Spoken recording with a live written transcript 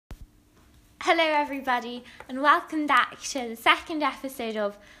Hello everybody and welcome back to the second episode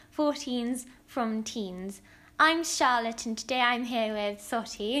of 14s from Teens. I'm Charlotte and today I'm here with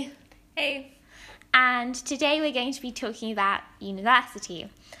Soti. Hey. And today we're going to be talking about university.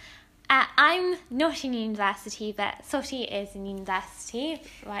 I'm not in university, but Soti is in university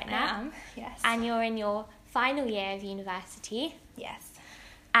right now. I am, yes. And you're in your final year of university. Yes.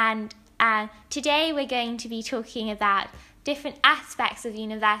 And today we're going to be talking about different aspects of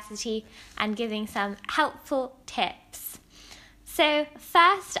university and giving some helpful tips. So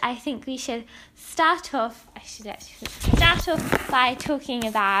first, I think we should start off by talking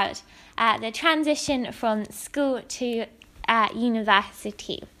about the transition from school to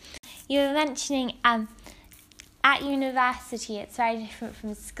university. You were mentioning at university it's very different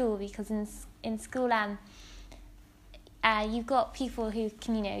from school because in school you've got people who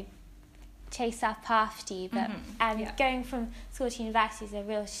can, chase up after you, but going from school to university is a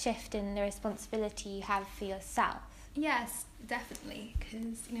real shift in the responsibility you have for yourself. Yes, definitely,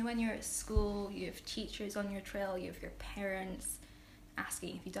 because when you're at school you have teachers on your trail, you have your parents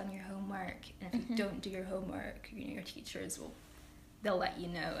asking if you've done your homework, and if you don't do your homework, your teachers they'll let you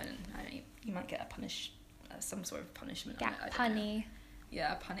know, and you might get some sort of punishment. Yeah, punny.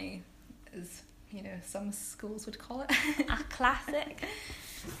 Yeah, punny is some schools would call it a classic.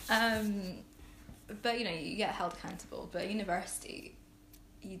 But you get held accountable. But at university,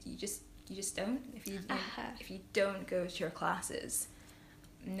 you just don't. If you don't go to your classes,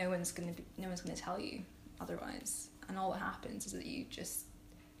 no one's gonna tell you otherwise. And all that happens is that you just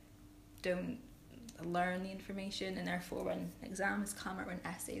don't learn the information, and therefore when exams come or when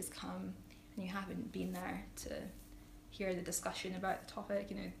essays come, and you haven't been there to hear the discussion about the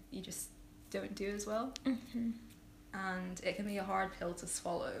topic, you just don't do as well. And it can be a hard pill to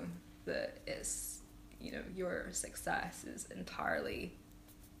swallow that it's your success is entirely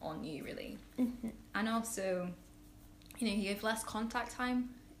on you, really. And also you have less contact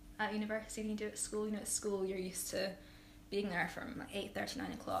time at university than you do at school. At school you're used to being there from 8:30,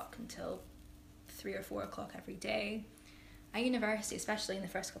 9 o'clock until 3 or 4 o'clock every day. At university, especially in the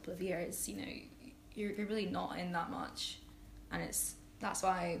first couple of years, you're really not in that much, and that's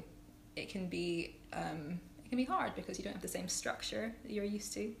why it can be hard because you don't have the same structure that you're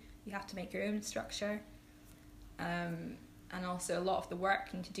used to. You have to make your own structure, and also a lot of the work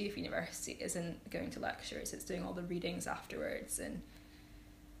you need to do for university isn't going to lectures, it's doing all the readings afterwards, and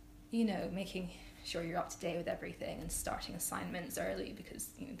making sure you're up to date with everything, and starting assignments early because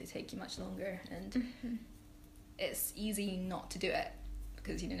they take you much longer, and it's easy not to do it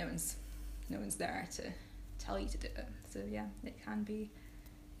because no one's there to tell you to do it. So yeah, it can be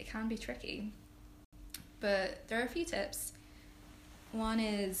tricky. But there are a few tips. One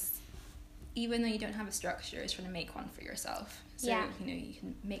is, even though you don't have a structure, is trying to make one for yourself. So you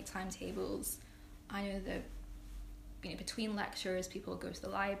can make timetables. I know that between lectures people go to the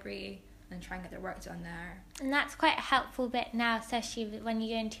library and try and get their work done there. And that's quite a helpful bit now, especially when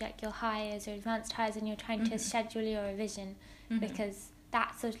you go into your hires or advanced hires and you're trying to schedule your revision, because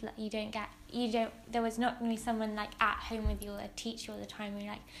that's sort of there was not going to be someone at home with you or a teacher all the time where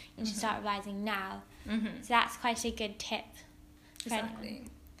you need to start revising now. So that's quite a good tip. Exactly.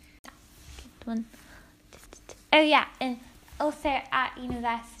 Good one. Oh yeah, and also at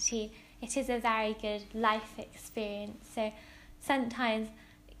university it is a very good life experience. So sometimes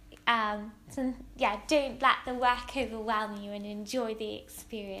don't let the work overwhelm you and enjoy the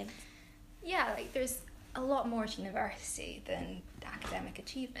experience. Yeah, there's a lot more to university than academic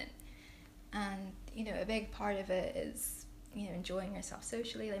achievement, and a big part of it is enjoying yourself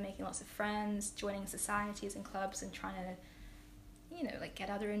socially, making lots of friends, joining societies and clubs, and trying to get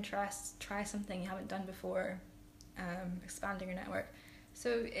other interests, try something you haven't done before, expanding your network.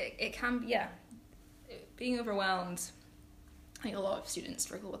 So it can be, being overwhelmed. I think a lot of students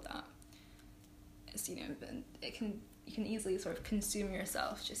struggle with that. It's, you can easily sort of consume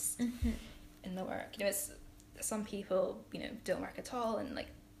yourself just in the work. It's some people don't work at all and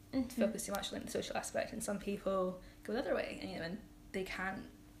focus too much on the social aspect, and some people go the other way and they can't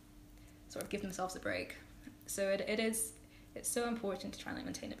sort of give themselves a break. So it's so important to try and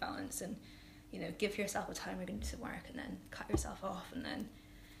maintain a balance, and give yourself a time you're going to do some work, and then cut yourself off, and then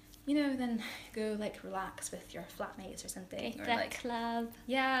then go relax with your flatmates or something, or club.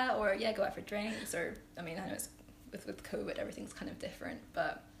 Yeah, or go out for drinks, or I know it's with COVID everything's kind of different,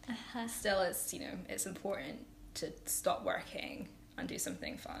 but still it's important to stop working and do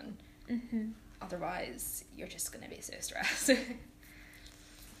something fun. Otherwise you're just going to be so stressed.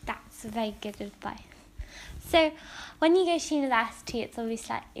 That's very good advice. So when you go to university, it's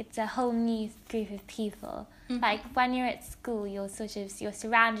obviously it's a whole new group of people. Like when you're at school, you're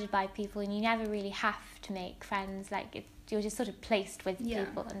surrounded by people, and you never really have to make friends. Like you're just sort of placed with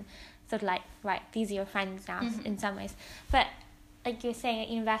people, and sort of like, right, these are your friends now in some ways. But like you were saying, at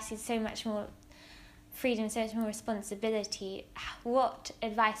university, it's so much more freedom, so much more responsibility. What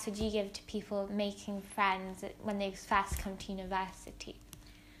advice would you give to people making friends when they first come to university?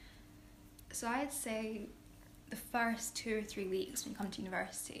 So I'd say the first 2 or 3 weeks when you come to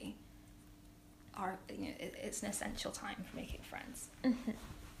university are, it's an essential time for making friends.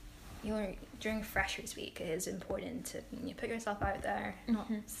 During Freshers Week, it is important to put yourself out there, not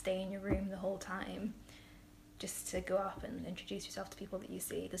stay in your room the whole time, just to go up and introduce yourself to people that you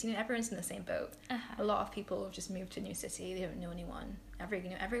see, because everyone's in the same boat. A lot of people have just moved to a new city, they don't know anyone.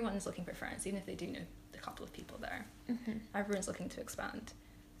 Everyone's looking for friends, even if they do know a couple of people there. Everyone's looking to expand.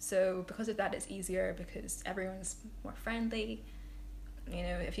 So because of that, it's easier because everyone's more friendly.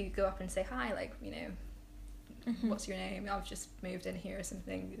 If you go up and say hi, like, what's your name? I've just moved in here or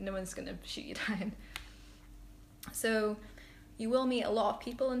something. No one's going to shoot you down. So you will meet a lot of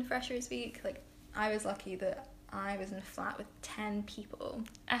people in Freshers Week. Like, I was lucky that I was in a flat with 10 people.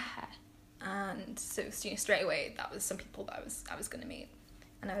 And so straight away, that was some people that I was going to meet.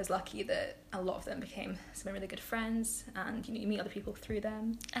 And I was lucky that a lot of them became some really good friends, and you meet other people through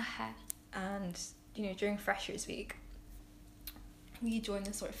them. And during Freshers Week, we joined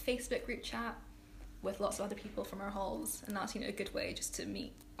this sort of Facebook group chat with lots of other people from our halls, and that's a good way just to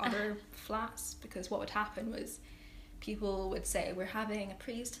meet other flats, because what would happen was people would say, we're having a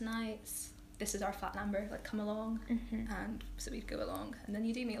prees tonight, this is our flat number, like, come along. And so we'd go along, and then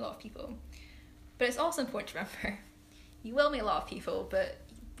you do meet a lot of people. But it's also important to remember, you will meet a lot of people, but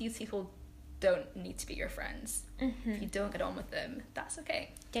these people don't need to be your friends. If you don't get on with them, that's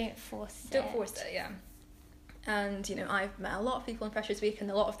okay. Don't force it. Don't force it, yeah. And I've met a lot of people in Freshers Week, and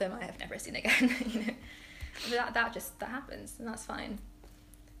a lot of them I have never seen again. But that happens, and that's fine.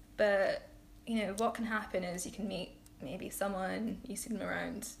 But what can happen is you can meet maybe someone, you see them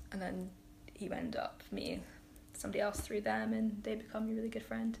around, and then you end up meeting somebody else through them, and they become your really good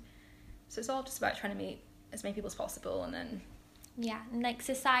friend. So it's all just about trying to meet as many people as possible, and then and like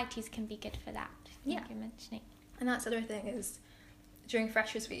societies can be good for that. You're mentioning. And that's the other thing is, during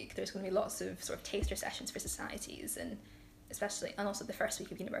Freshers Week, there's going to be lots of sort of taster sessions for societies, and also the first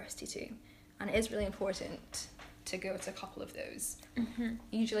week of university too. And it is really important to go to a couple of those.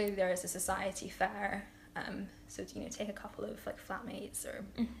 Usually there is a society fair, so take a couple of like flatmates or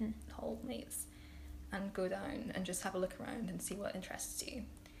hall mates and go down and just have a look around and see what interests you.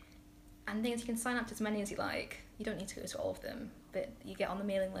 And things, you can sign up to as many as you like. You don't need to go to all of them, but you get on the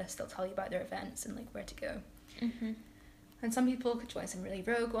mailing list, they'll tell you about their events and like where to go. And some people could join some really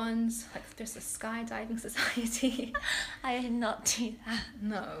rogue ones, like there's a skydiving society. I did not do that.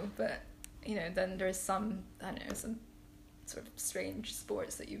 No, but then there's some, I don't know, some sort of strange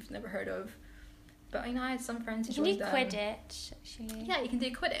sports that you've never heard of. But I had some friends who joined them. You can do Quidditch, actually. Yeah, you can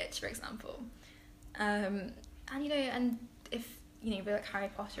do Quidditch, for example. And if you like Harry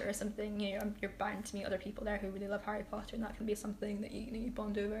Potter or something, you're bound to meet other people there who really love Harry Potter, and that can be something that you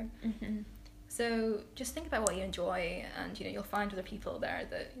bond over. So just think about what you enjoy, and you'll find other people there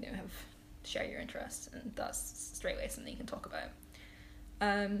that have share your interests, and that's straight away something you can talk about.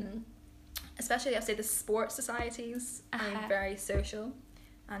 Especially, I'd say the sports societies are very social,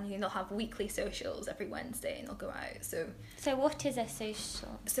 and they'll have weekly socials every Wednesday, and they'll go out. So what is a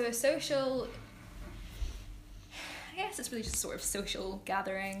social? So a social, I guess it's really just sort of social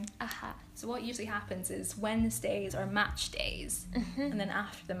gathering. So what usually happens is Wednesdays are match days, and then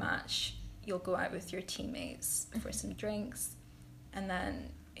after the match you'll go out with your teammates for some drinks, and then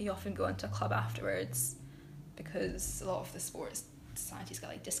you often go into a club afterwards, because a lot of the sports societies got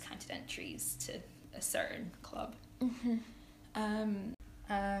like discounted entries to a certain club.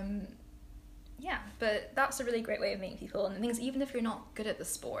 But that's a really great way of meeting people. And the things, even if you're not good at the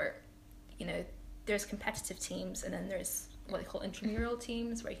sport, there's competitive teams, and then there's what they call intramural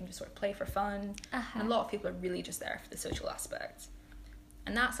teams, where you can just sort of play for fun. And a lot of people are really just there for the social aspect.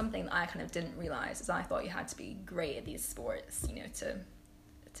 And that's something that I kind of didn't realise, is I thought you had to be great at these sports,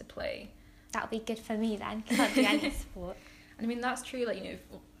 to play. That would be good for me then, can't do any sport. And I mean, that's true, like, if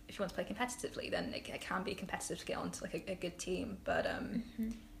you want to play competitively, then it can be competitive to get onto like a good team, but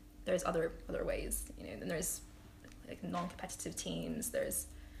there's other ways, then there's like non-competitive teams, there's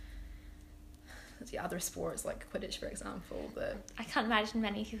other sports like Quidditch, for example, but I can't imagine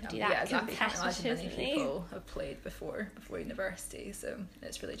many people do that. Yeah, exactly. I can't imagine many people have played before university, so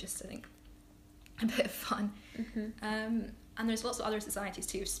it's really just, I think, a bit of fun. And there's lots of other societies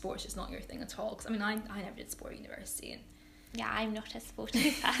too if sports is not your thing at all, because I mean, I never did sport at university, and Yeah, I'm not a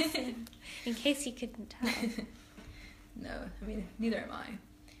sporty person, in case you couldn't tell. No, I mean, neither am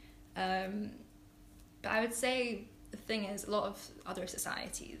I. But I would say the thing is, a lot of other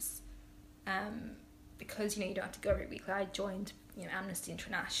societies, because, you know, you don't have to go every week. Like, I joined, you know, Amnesty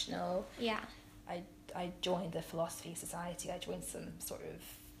International. Yeah. I joined the Philosophy Society. I joined some sort of,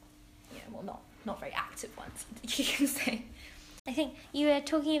 you know, well, not very active ones, you can say. I think you were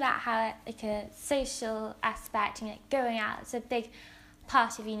talking about how, like, a social aspect and, like, going out is a big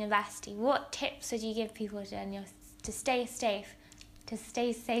part of university. What tips would you give people to stay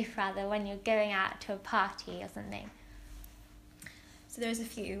safe rather, when you're going out to a party or something? So there's a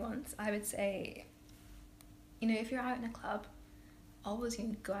few ones. I would say, you know, if you're out in a club, always, you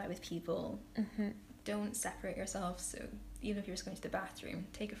know, go out with people. Mm-hmm. Don't separate yourself. So even if you're just going to the bathroom,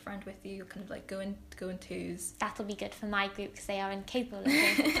 take a friend with you. Kind of like go in twos. That'll be good for my group because they are incapable of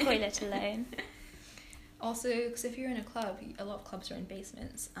going to the toilet alone. Also, because if you're in a club, a lot of clubs are in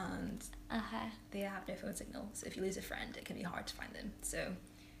basements and they have no phone signal. So if you lose a friend, it can be hard to find them. So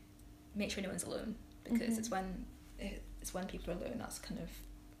make sure no one's alone, because it's when people are alone that's kind of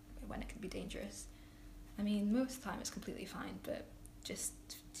when it can be dangerous. I mean, most of the time it's completely fine, but just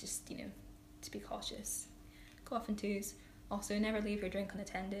you know, to be cautious. Go off in twos. Also, never leave your drink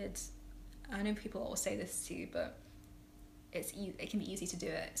unattended. I know people always say this too, but it can be easy to do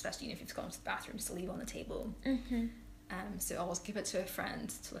it, especially, you know, if you've gone to the bathroom, just to leave on the table. Mm-hmm. So always give it to a friend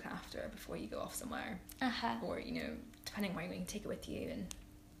to look after before you go off somewhere. Or, you know, depending where you're going, take it with you. And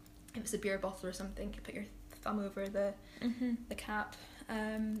if it's a beer bottle or something, you put your thumb over the cap.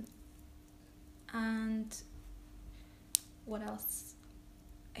 And what else?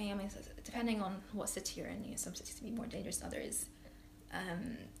 I mean, depending on what city you're in, you know, some cities can be more dangerous than others.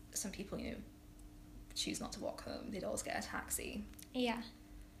 Some people, you know, choose not to walk home. They'd always get a taxi. Yeah.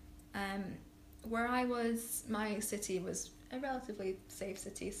 Where I was, my city was a relatively safe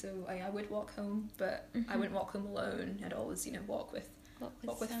city, so I would walk home, but I wouldn't walk home alone. I'd always, you know, walk with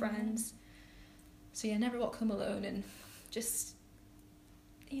friends. So yeah, never walk home alone, and just,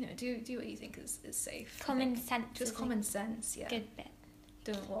 you know, do what you think is safe. Common sense. Just common sense, yeah. Good bit.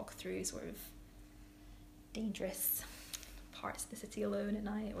 Don't walk through sort of dangerous parts of the city alone at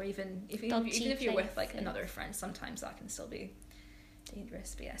night, or even if you're with like another friend, sometimes that can still be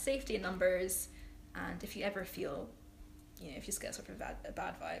dangerous. But yeah, safety in numbers. And if you ever feel, you know, if you just get sort of a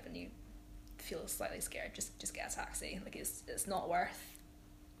bad vibe and you feel slightly scared, just get a taxi. Like, it's not worth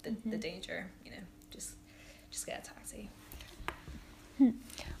the danger, you know. Just get a taxi.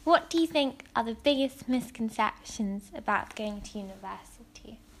 What do you think are the biggest misconceptions about going to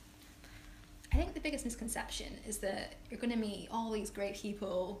university? I think the biggest misconception is that you're going to meet all these great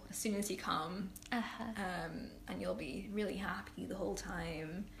people as soon as you come, and you'll be really happy the whole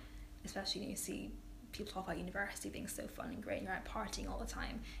time, especially when you see people talk about university being so fun and great and you're out partying all the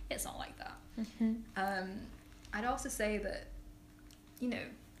time. It's not like that. I'd also say that, you know,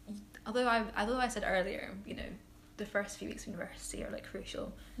 although I said earlier, you know, the first few weeks of university are like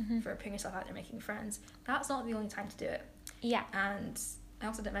crucial for putting yourself out there, making friends. That's not the only time to do it. Yeah. And I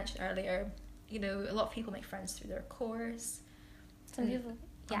also did mention earlier, you know, a lot of people make friends through their course. Some people,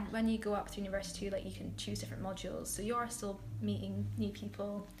 yeah. When you go up to university, like, you can choose different modules, so you are still meeting new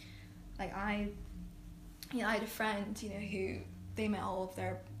people. Like, I had a friend, you know, who they met all of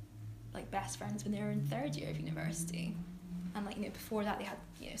their like best friends when they were in third year of university, and like, you know, before that they had,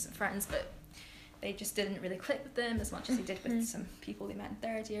 you know, some friends, but they just didn't really click with them as much as they did with some people they met in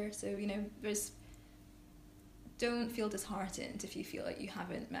third year. So, you know, don't feel disheartened if you feel like you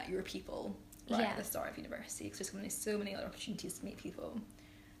haven't met your people at the start of university, because there's going to be so many other opportunities to meet people.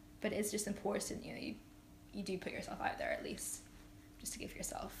 But it's just important, you know, you do put yourself out there at least, just to give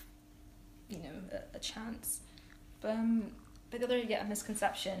yourself, you know, a chance. But the other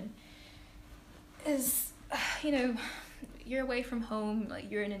misconception is, you know, you're away from home, like,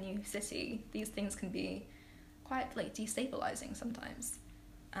 you're in a new city. These things can be quite like destabilizing sometimes,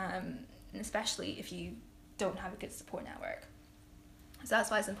 and especially if you don't have a good support network. So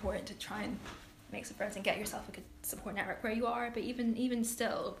that's why it's important to try and make some friends and get yourself a good support network where you are. But even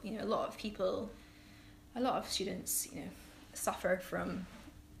still, you know, a lot of students, you know, suffer from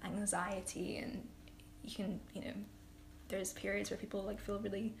anxiety, and you can, you know, there's periods where people like feel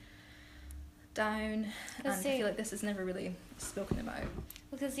really down, and I feel like this is never really spoken about.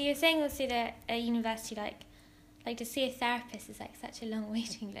 Because you're saying also that at university, like to see a therapist is like such a long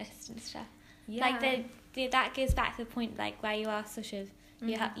waiting list and stuff. Yeah. Like that goes back to the point, like, where you are sort of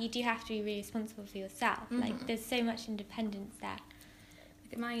you do have to be really responsible for yourself. Like, there's so much independence there.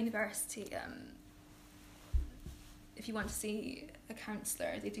 Like at my university, if you want to see a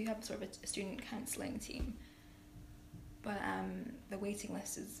counsellor, they do have sort of a student counselling team. But the waiting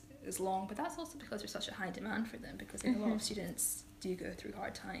list is long, but that's also because there's such a high demand for them, because a lot of students do go through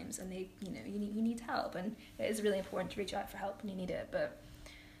hard times, and they, you need help, and it is really important to reach out for help when you need it. But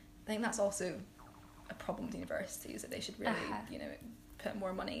I think that's also a problem with universities, that they should really put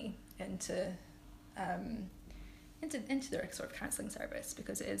more money into their sort of counselling service,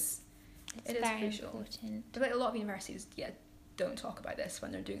 because it is crucial. Important. But like, a lot of universities don't talk about this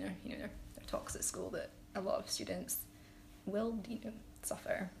when they're doing their talks at school, that a lot of students will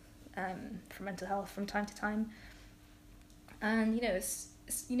suffer from mental health from time to time, and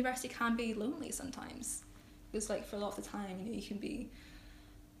university can be lonely sometimes, because like for a lot of the time you can be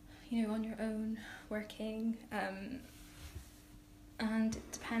on your own working, and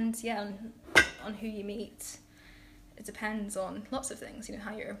it depends on who you meet. It depends on lots of things,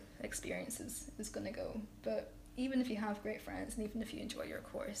 how your experience is going to go. But even if you have great friends, and even if you enjoy your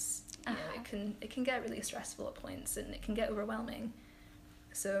course, it can get really stressful at points, and it can get overwhelming.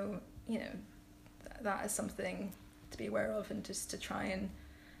 So that is something to be aware of, and just to try and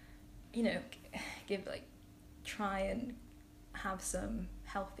try and have some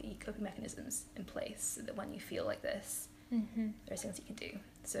healthy coping mechanisms in place, so that when you feel like this, there's things you can do.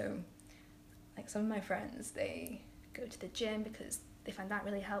 So like some of my friends, they go to the gym because they find that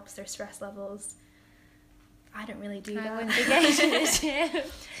really helps their stress levels. I don't really do that. I wouldn't be going to the gym.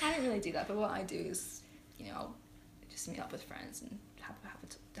 I don't really do that, but what I do is, I'll just meet up with friends and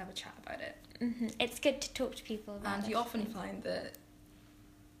have a chat about it. It's good to talk to people about it. And you often find that,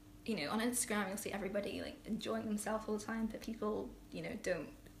 on Instagram you'll see everybody like enjoying themselves all the time, but people,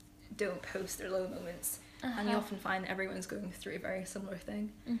 don't post their low moments. And you often find that everyone's going through a very similar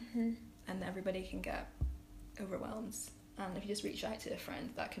thing, and everybody can get overwhelmed. And if you just reach out to a friend,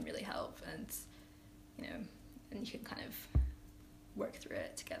 that can really help, and and you can kind of work through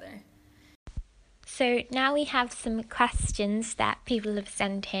it together. So now we have some questions that people have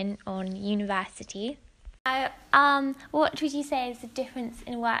sent in on university. What would you say is the difference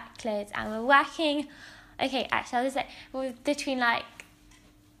in workloads? And we're working, okay, actually I'll just say, between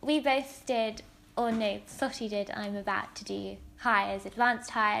we both did, or no, Sotti did, I'm about to do hires,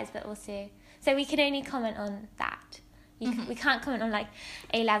 advanced hires, but also, so we can only comment on that. We can't comment on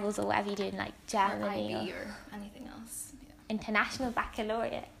A-levels or whatever you do in Germany or IB or anything else. Yeah. International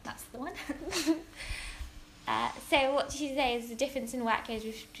Baccalaureate. That's the one. So what did you say is the difference in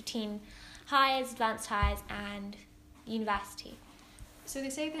workloads between hires, advanced hires and university? So they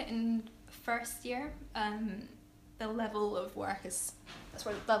say that in first year, the level of work is,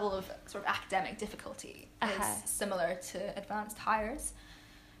 level of academic difficulty is similar to advanced hires.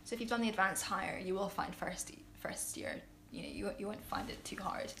 So if you've done the advanced hire, you will find first year, you won't find it too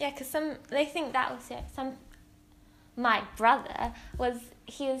hard. Yeah, because they think that also, my brother was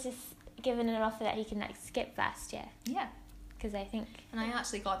just given an offer that he can skip first year. Yeah. Because I think... And I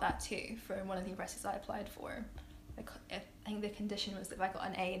actually got that too for one of the universities I applied for. I think the condition was that if I got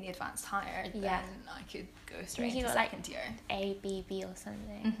an A in the advanced hire, then I could go straight into second year. A, B, B or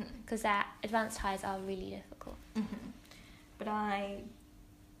something. Because advanced hires are really difficult. But I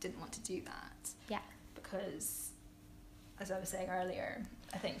didn't want to do that. Yeah. Because, as I was saying earlier,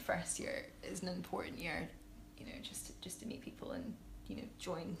 I think first year is an important year, just to meet people and,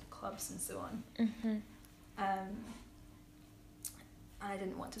 join clubs and so on. I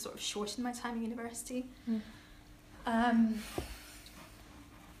didn't want to sort of shorten my time in university.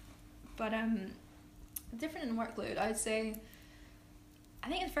 But different in workload, I'd say, I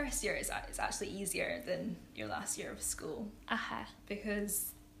think in first year it's actually easier than your last year of school.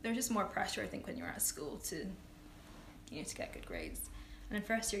 Because there's just more pressure, I think, when you're at school to get good grades. And in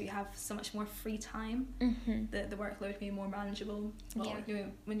first year you have so much more free time. The workload can be more manageable.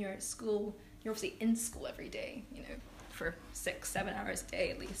 When you're at school, you're obviously in school every day, for 6-7 hours a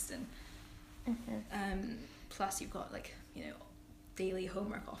day at least, and plus you've got daily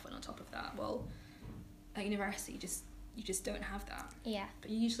homework often on top of that. Well, at university you just don't have that. Yeah.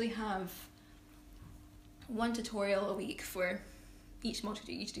 But you usually have one tutorial a week for each module.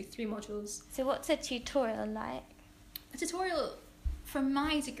 You usually do 3 modules. So what's a tutorial like? A tutorial, from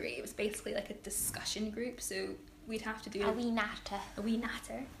my degree, it was basically like a discussion group. So we'd have to do a wee natter. So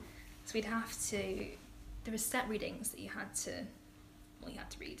we'd have to. There were set readings that you had to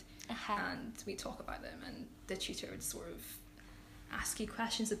read, and we'd talk about them, and the tutor would sort of ask you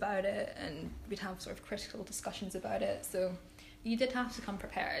questions about it, and we'd have sort of critical discussions about it. So you did have to come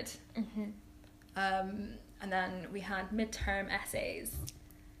prepared. And then we had midterm essays,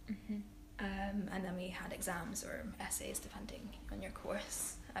 and then we had exams or essays depending on your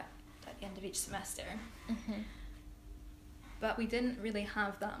course at the end of each semester. But we didn't really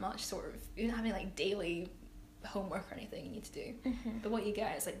have that much we didn't have any daily homework or anything you need to do. But what you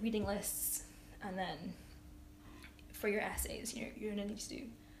get is like reading lists, and then for your essays, you're gonna need to do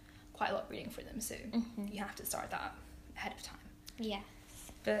quite a lot of reading for them, so you have to start that ahead of time. Yes.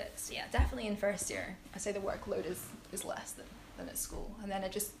 But so yeah, definitely in first year, I say the workload is less than at school, and then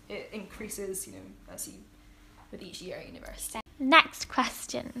it increases, as you with each year at university. Next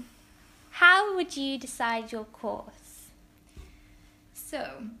question: how would you decide your course?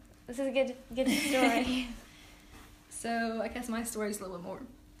 So this is a good story. So I guess my story is a little bit more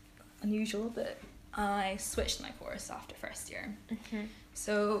unusual, but I switched my course after first year.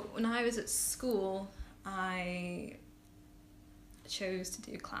 So when I was at school, I chose to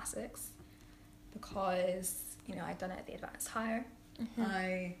do classics because I'd done it at the advanced higher.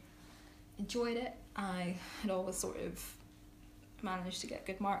 I enjoyed it. I had always sort of managed to get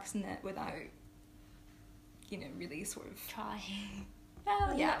good marks in it without really sort of trying.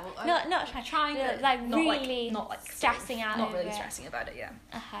 Well, yeah, not trying, but like really not like stressing out. Not really stressing about it, yeah.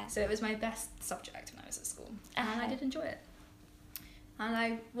 Uh-huh. So it was my best subject when I was at school, and I did enjoy it. And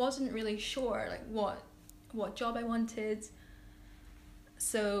I wasn't really sure like what job I wanted.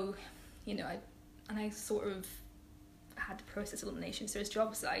 So, I sort of had the process of elimination. So there's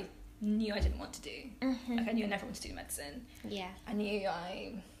jobs that I knew I didn't want to do. Like I knew I never wanted to do medicine. Yeah. I knew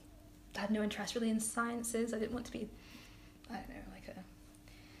I had no interest really in sciences. I didn't want to be, I don't know, like a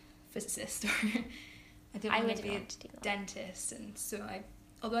physicist, or I didn't want to be a dentist. And so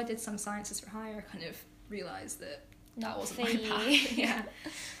although I did some sciences for hire, I kind of realised that wasn't my path. Yeah.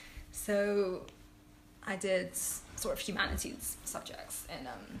 So I did sort of humanities subjects in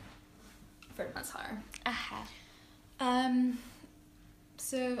for advanced higher.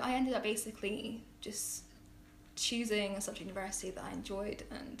 So I ended up basically just choosing a subject university that I enjoyed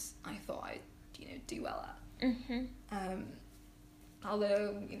and I thought I'd do well at.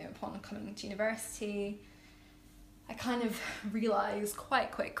 Although upon coming to university, I kind of realised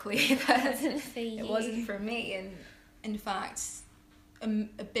quite quickly that it wasn't for me, and in fact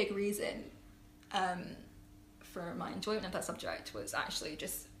a big reason for my enjoyment of that subject was actually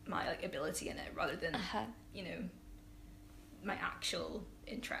just my ability in it rather than my actual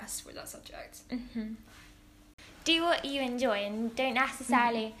interest for that subject. Do what you enjoy and don't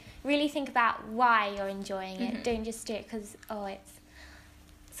necessarily really think about why you're enjoying it. Don't just do it because it's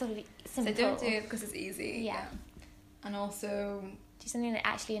sort of simple. So don't do it because it's easy. Yeah. And also do something that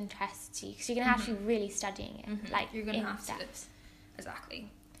actually interests you, because you're going to have to be really studying it. Like you're going to have to.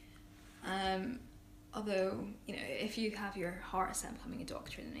 Exactly. Although, if you have your heart set on becoming a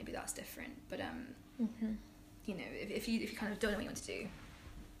doctor, then maybe that's different. But if you kind of don't know what you want to do,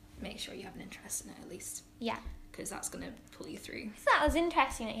 make sure you have an interest in it at least. Yeah. Because that's going to pull you through. So that was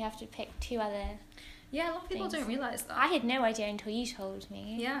interesting that you have to pick two other. Yeah, a lot of people don't realise that. I had no idea until you told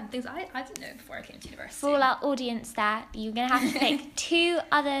me. Yeah, things I didn't know before I came to university. For all our audience there, you're going to have to pick two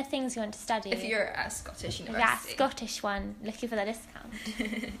other things you want to study. If you're at a Scottish university. That Scottish one, looking for the discount.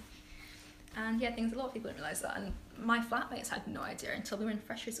 And yeah, a lot of people don't realise that. And my flatmates had no idea until we were in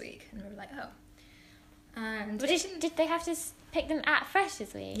Freshers Week. And we were like, oh. And but did they have to pick them at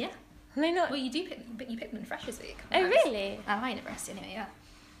Freshers Week? Yeah. No, not. Well, you pick them in Freshers Week. Oh, really? At my university, anyway, yeah.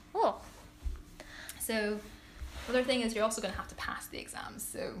 Oh. So, the other thing is you're also going to have to pass the exams.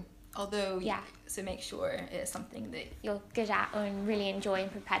 So, so make sure it's something that you're good at and really enjoy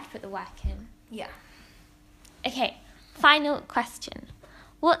and prepared to put the work in. Yeah. Okay, final question.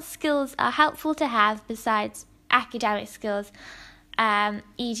 What skills are helpful to have besides academic skills,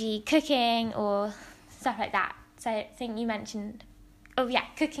 e.g. cooking or stuff like that? So I think you mentioned... Oh yeah,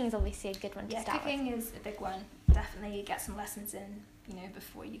 cooking is obviously a good one to start with. Yeah, cooking is a big one. Definitely get some lessons in,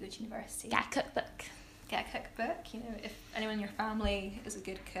 before you go to university. Get a cookbook. Get a cookbook. If anyone in your family is a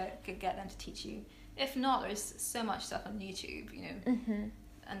good cook, could get them to teach you. If not, there's so much stuff on YouTube,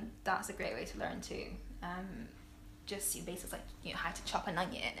 and that's a great way to learn too. Just see basics like how to chop an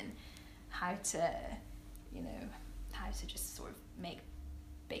onion and how to just sort of make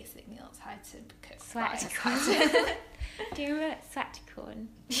basic meals, how to cook sweat. Do you remember sweat corn?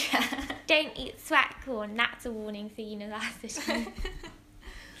 Yeah. Don't eat sweat corn. That's a warning for university.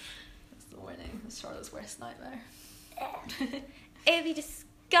 That's the warning. It's Charlotte's worst nightmare. It would be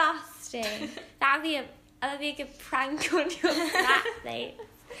disgusting. That'd be a good prank on your flatmates.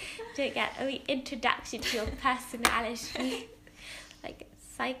 To get an introduction to your personality. Like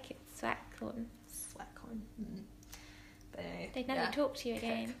psychic sweat corn. Sweat corn. But anyway, they'd never talk to you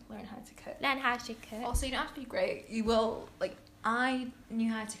again. Learn how to cook. Learn how to cook. Also, you don't have to be great. You will, I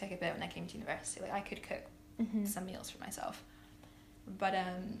knew how to cook a bit when I came to university. I could cook some meals for myself. But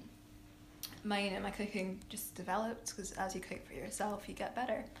my cooking just developed because as you cook for yourself, you get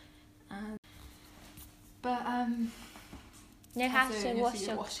better. But know how also to know wash your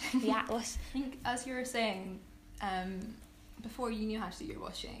your washing. yeah, wash. I think, as you were saying, before you knew how to do your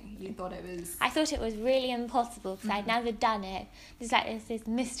washing, you thought it was... I thought it was really impossible because I'd never done it. There's like this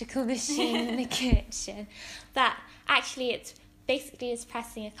mystical machine in the kitchen. But actually it's basically just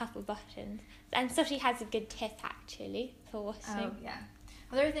pressing a couple buttons. And Sophie has a good tip actually for washing. Oh, yeah.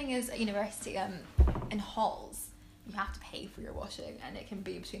 The other thing is at university, in halls, you have to pay for your washing, and it can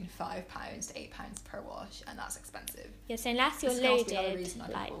be between £5 to £8 per wash, and that's expensive. Yeah, so unless you're This can also be loaded, another reason why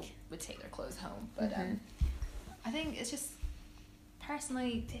like... people would take their clothes home. But I think it's just...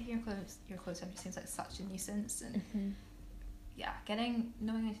 Personally, taking your clothes home just seems like such a nuisance, and yeah,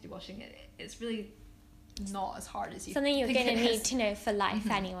 knowing how to do washing it's really not as hard as you something you're think going to it need is. to know for life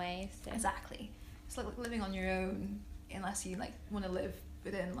anyway. So. Exactly. It's like living on your own, unless you like want to live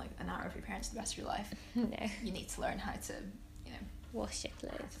within like an hour of your parents the rest of your life. No. You need to learn how to, wash your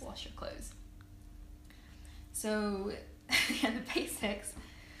how clothes. to wash your clothes. So yeah, the basics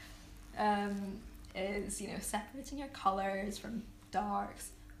is separating your colours from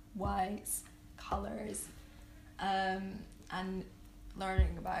darks, whites, colours, and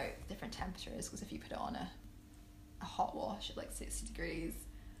learning about different temperatures, because if you put it on a hot wash at like 60 degrees,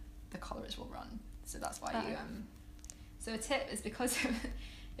 the colours will run. So that's why you so a tip is, because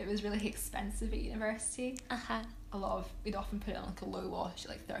it was really expensive at university, we'd often put it on like a low wash at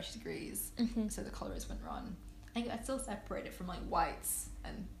like 30 degrees, so the colours wouldn't run. I think I'd still separate it from like whites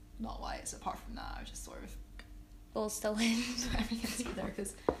and not whites. Apart from that, I was just sort of balls to the wind. Either,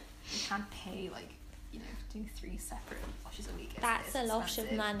 because you can't pay like doing 3 separate washes a week. That's a lot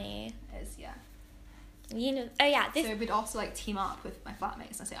of money. It is, yeah. So we'd also like team up with my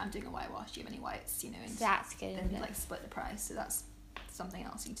flatmates and say, I'm doing a white wash, do you have any whites? And that's good. Then we like split the price. So that's something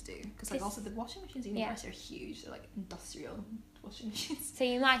else you need to do, because like also the washing machines in university are huge. They're like industrial washing machines. So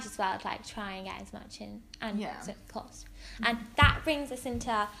you might as well like try and get as much in and so it costs. And Mm-hmm. that brings us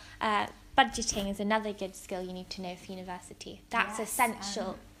into budgeting is another good skill you need to know for university. That's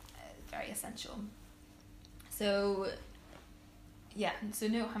essential. Very essential. So so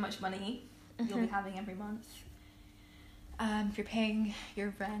know how much money you'll be having every month. If you're paying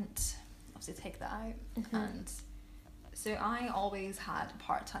your rent, obviously take that out. And so I always had a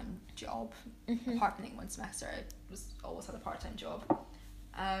part-time job. Apart from one semester, I always had a part-time job.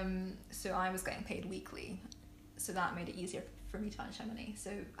 So I was getting paid weekly, so that made it easier for me to manage my money.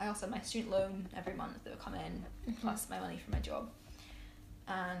 So I also had my student loan every month that would come in, plus my money from my job.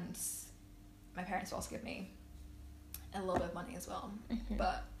 And my parents will also give me a little bit of money as well.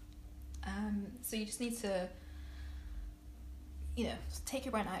 But so you just need to take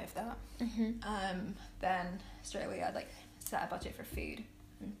your rent out of that. Then straight away I'd like set a budget for food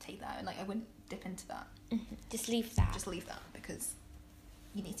and take that out, and like I wouldn't dip into that. Just leave that because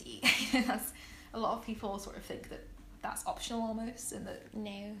you need to eat. That's a lot of people sort of think that that's optional almost, and that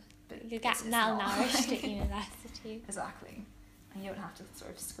but you get malnourished at university. Exactly. And you don't have to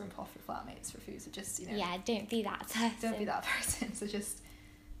sort of scrimp off your flatmates for food, so just don't be that person. Don't be that person. So just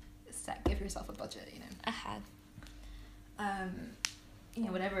give yourself a budget,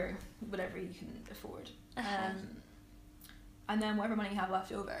 whatever you can afford. And then whatever money you have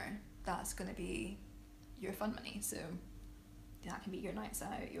left over, that's going to be your fun money. So that can be your nights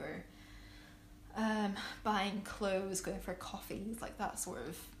out, your buying clothes, going for coffees, like that sort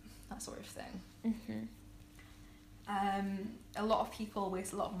of thing. A lot of people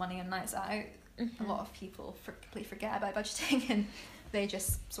waste a lot of money on nights out. A lot of people completely forget about budgeting, and they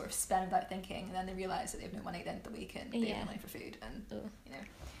just sort of spend without thinking, and then they realise that they have no money at the end of the week, and they have no money for food, and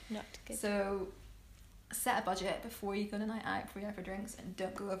not good. So set a budget before you go on a night out, before you have your drinks, and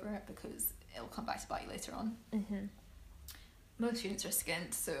don't go over it, because it'll come back to bite you later on. Most students are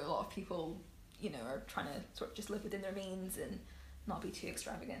skint, so a lot of people are trying to sort of just live within their means and not be too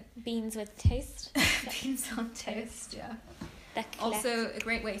extravagant. Beans with toast. Beans on toast, yeah. Also, a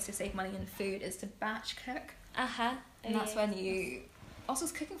great way to save money in food is to batch cook. And that's when you... Also,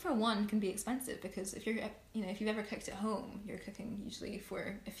 cooking for one can be expensive, because if you're, if you've ever cooked at home, you're cooking usually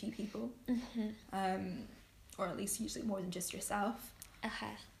for a few people. Or at least usually more than just yourself.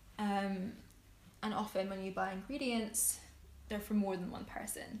 And often when you buy ingredients, they're for more than one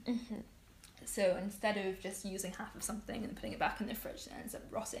person. So instead of just using half of something and putting it back in the fridge, it ends up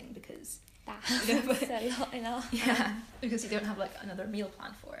rotting because that's a lot enough. Yeah, because you don't have like another meal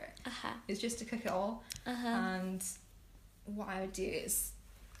plan for it. It's just to cook it all. And what I would do is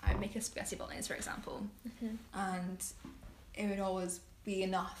I would make a spaghetti bolognese, for example, and it would always be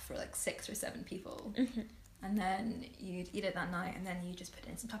enough for like 6 or 7 people. And then you'd eat it that night, and then you just put it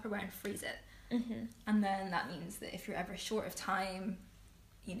in some Tupperware and freeze it. And then that means that if you're ever short of time,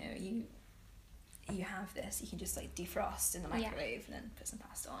 you you have this, you can just like defrost in the microwave and then put some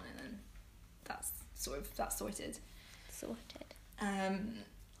pasta on, and then that's sorted.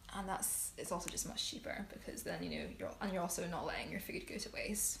 And it's also just much cheaper, because then, you know, you're also not letting your food go to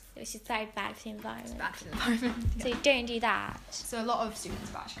waste. Which is very bad for the environment. It's bad for the environment. So you don't do that. So a lot of students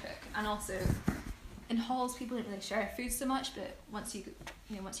batch cook, and also in halls people don't really share food so much. But once you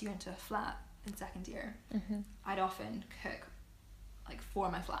go into a flat in second year, I'd often cook like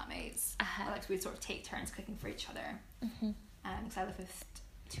for my flatmates. Like we'd sort of take turns cooking for each other. Because I live with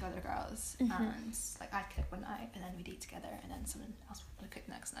 2 other girls, and like I'd cook one night and then we'd eat together, and then someone else would cook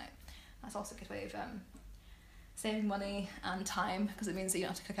the next night. That's also a good way of saving money and time, because it means that you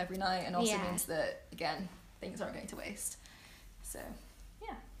don't have to cook every night, and also means that, again, things aren't going to waste. So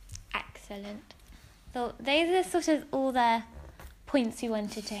yeah, excellent. So those are sort of all the points we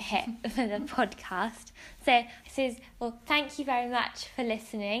wanted to hit for the podcast. So I suppose, well, thank you very much for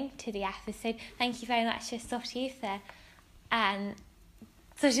listening to the episode. Thank you very much to Soti for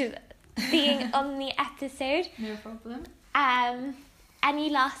sort of being on the episode. No problem. Any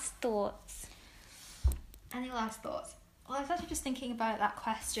last thoughts? Well, I was actually just thinking about that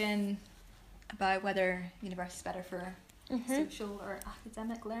question about whether university is better for social or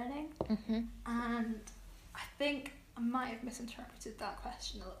academic learning. And I think I might have misinterpreted that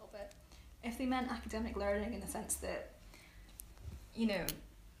question a little bit. If they meant academic learning in the sense that, you know,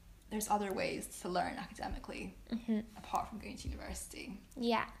 there's other ways to learn academically apart from going to university.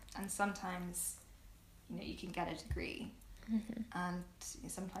 Yeah. And sometimes, you know, you can get a degree, and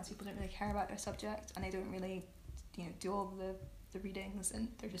sometimes people don't really care about their subject, and they don't really, you know, do all the readings, and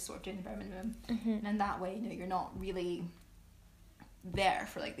they're just sort of doing the bare minimum. And in that way, you know, you're not really there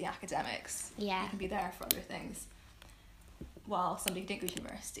for like the academics. Yeah. You can be there for other things. While somebody who didn't go to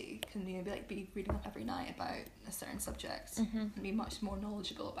university can, you know, be reading up every night about a certain subject and be much more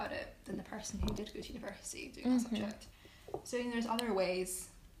knowledgeable about it than the person who did go to university doing that subject. So, you know, there's other ways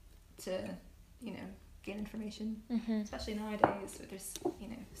to, you know, gain information, especially nowadays. So there's, you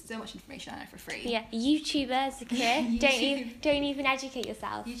know, so much information out there for free. Yeah, YouTubers, okay? Don't even educate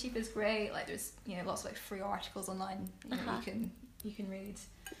yourself. YouTube is great. Like there's, you know, lots of like free articles online, you know, you can read.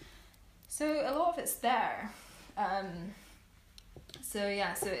 So a lot of it's there. So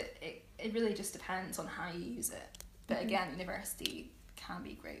it really just depends on how you use it. But again, university can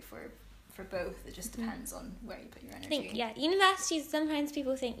be great for both. It just depends on where you put your energy. I think, universities, sometimes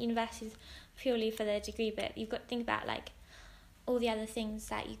people think universities purely for the degree, but you've got to think about like all the other things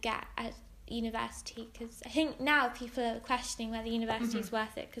that you get at university, because I think now people are questioning whether university is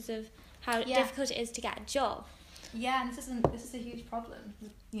worth it because of how difficult it is to get a job. Yeah, and this is a huge problem,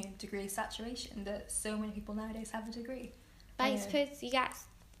 you know, degree saturation, that so many people nowadays have a degree. But I suppose you get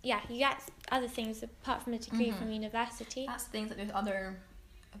other things apart from a degree from university. That's the things that there's other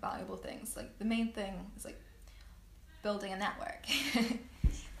valuable things. Like the main thing is like building a network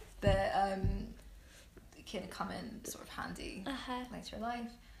that can come in sort of handy later in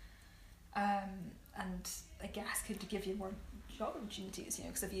life, and I guess could give you more job opportunities, you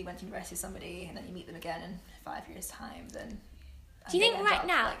know, because if you went to university with somebody and then you meet them again in 5 years' time, then do you think right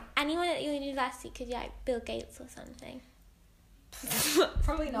now anyone at your university could be like Bill Gates or something?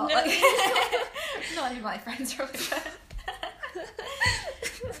 Probably not. No. Like, not any of my friends probably would.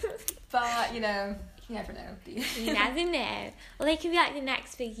 But, you know, you never know. You never know. Well, they could be like the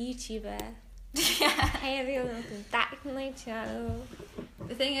next big YouTuber. Yeah. Hey everyone, welcome back to my channel.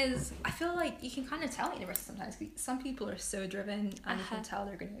 The thing is, I feel like you can kind of tell at university sometimes. Some people are so driven, and you can tell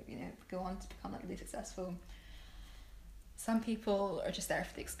they're going to, you know, go on to become like really successful. Some people are just there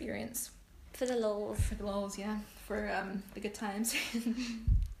for the experience. For the lols. For the lols, yeah. For the good times.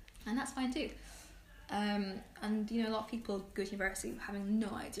 And that's fine too. And, you know, a lot of people go to university having no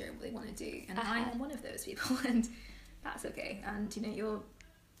idea what they want to do. And I am one of those people, and that's okay. And,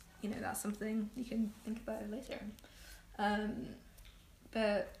 you know, that's something you can think about later.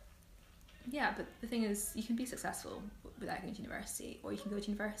 But the thing is, you can be successful without going to university, or you can go to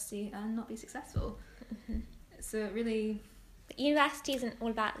university and not be successul. So it really... But university isn't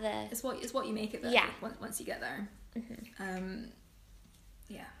all about the... It's what you make it there once you get there.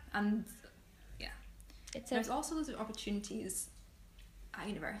 And there's also those opportunities at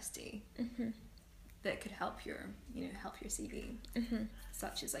university that could help your CV,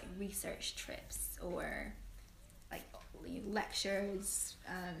 such as like research trips or like lectures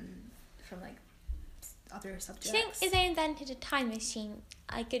from like other subjects. Do you think if they invented a time machine,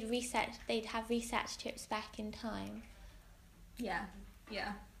 they'd have research trips back in time? Yeah.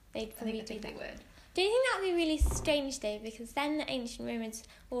 They'd probably they would. Do you think that would be really strange though? Because then the ancient Romans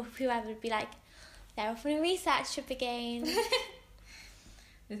or whoever would be like, they're off on a research trip again.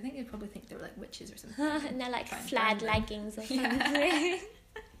 I think they'd probably think they were like witches or something. And they're like flared leggings or something. Yeah.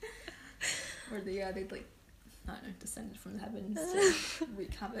 Or they'd like, I don't know, descended from the heavens to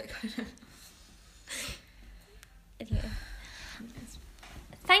wreak havoc. Anyway.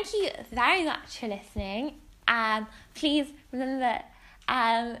 Thank you very much for listening. Please remember,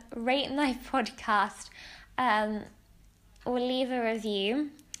 rate my podcast, or leave a review.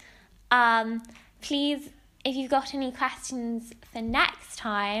 Please, if you've got any questions for next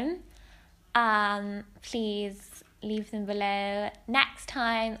time, please leave them below. Next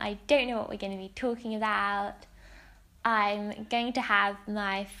time, I don't know what we're going to be talking about. I'm going to have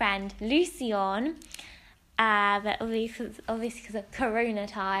my friend Lucy on, but obviously because of Corona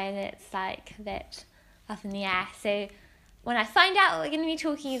time, it's like a bit up in the air. So when I find out what we're going to be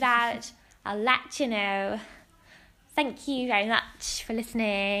talking about, I'll let you know. Thank you very much for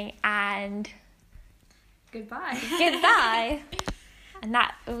listening, and goodbye. Goodbye. And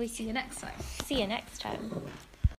that will see you next time. See you next time.